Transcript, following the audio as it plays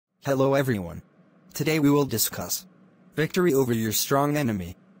Hello everyone. Today we will discuss victory over your strong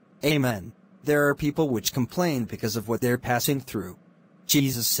enemy. Amen. There are people which complain because of what they're passing through.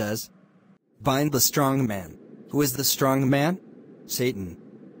 Jesus says, "Bind the strong man." Who is the strong man? Satan.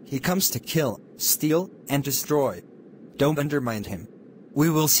 He comes to kill, steal, and destroy. Don't undermine him.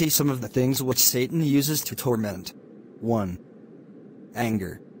 We will see some of the things which Satan uses to torment. 1.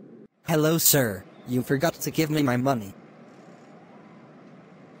 Anger. Hello sir, you forgot to give me my money.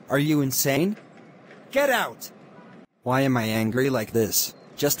 Are you insane? Get out! Why am I angry like this?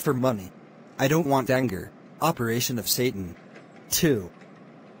 Just for money. I don't want anger. Operation of Satan. 2.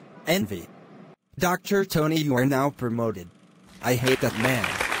 Envy. Dr. Tony, you are now promoted. I hate that man.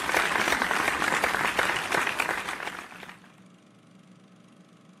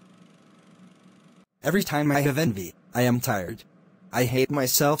 Every time I have envy, I am tired. I hate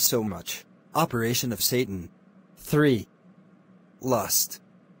myself so much. Operation of Satan. 3. Lust.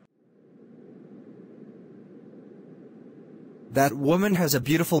 That woman has a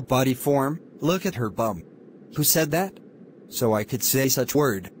beautiful body form, look at her bum. Who said that? So I could say such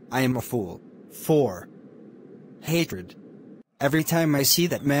word, I am a fool. 4. Hatred. Every time I see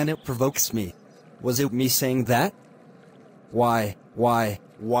that man it provokes me. Was it me saying that? Why?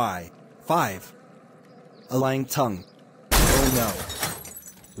 5. A lying tongue. Oh no.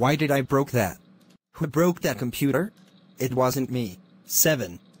 Why did I broke that? Who broke that computer? It wasn't me.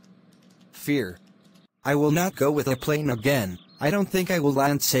 7. Fear. I will not go with a plane again. I don't think I will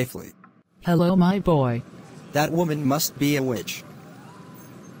land safely. Hello my boy. That woman must be a witch.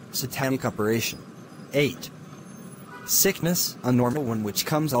 Satanic operation. 8. Sickness, a normal one which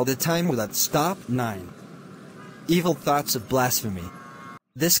comes all the time without stop. 9. Evil thoughts of blasphemy.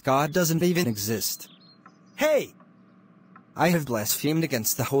 This God doesn't even exist. Hey! I have blasphemed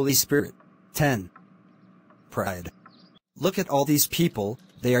against the Holy Spirit. 10. Pride. Look at all these people,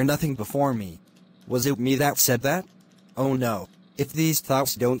 they are nothing before me. Was it me that said that? Oh no. If these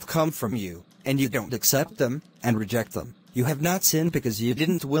thoughts don't come from you, and you don't accept them, and reject them, you have not sinned because you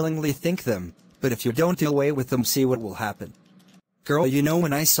didn't willingly think them, but if you don't do away with them, see what will happen. Girl, you know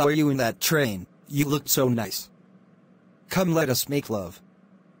when I saw you in that train, you looked so nice. Come let us make love.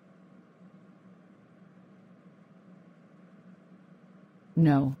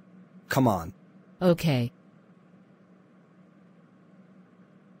 No. Come on. Okay.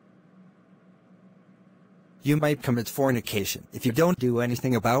 You might commit fornication if you don't do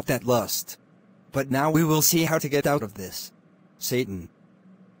anything about that lust. But now we will see how to get out of this. Satan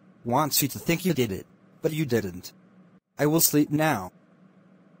wants you to think you did it, but you didn't. I will sleep now.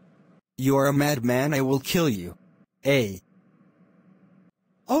 You are a madman, I will kill you.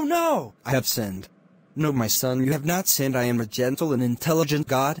 Oh no! I have sinned. No, my son, you have not sinned. I am a gentle and intelligent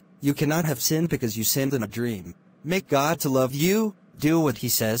God. You cannot have sinned because you sinned in a dream. Make God to love you, do what he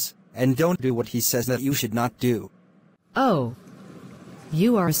says, and don't do what he says that you should not do. Oh.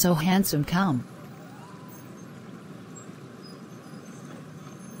 You are so handsome, come.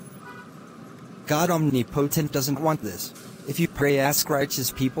 God omnipotent doesn't want this. If you pray, ask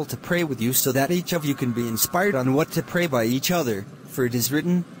righteous people to pray with you so that each of you can be inspired on what to pray by each other, for it is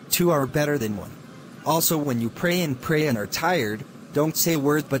written, 2 are better than 1. Also, when you pray and are tired, don't say a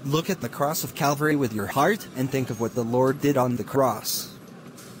word but look at the cross of Calvary with your heart and think of what the Lord did on the cross.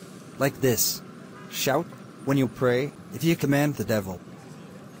 Like this. Shout when you pray, if you command the devil.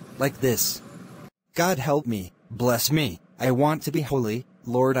 Like this. God help me, bless me, I want to be holy,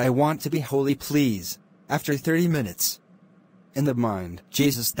 Lord I want to be holy please. After 30 minutes. In the mind,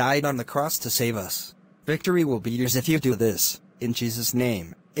 Jesus died on the cross to save us. Victory will be yours if you do this, in Jesus'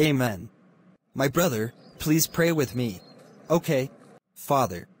 name, amen. My brother, please pray with me. Okay.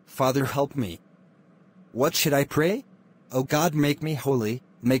 Father help me. What should I pray? Oh God, make me holy,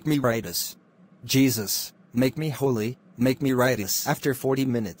 make me righteous. Jesus, make me holy, make me righteous. After 40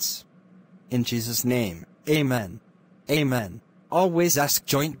 minutes. In Jesus' name, amen. Amen. Always ask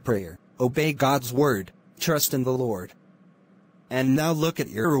joint prayer, obey God's word, trust in the Lord. And now look at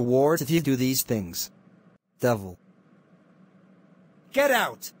your rewards if you do these things. Devil. Get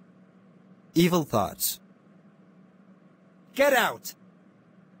out! Evil thoughts. Get out!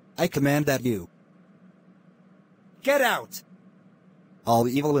 I command that you. Get out! All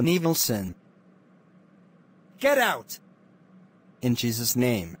evil and evil sin. Get out! In Jesus'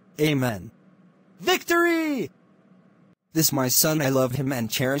 name, amen. Victory! This my son, I love him and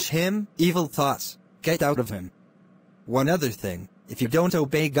cherish him. Evil thoughts, get out of him. One other thing, if you don't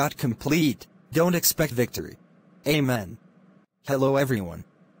obey God complete, don't expect victory. Amen. Hello everyone.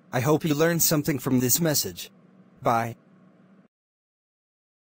 I hope you learned something from this message. Bye.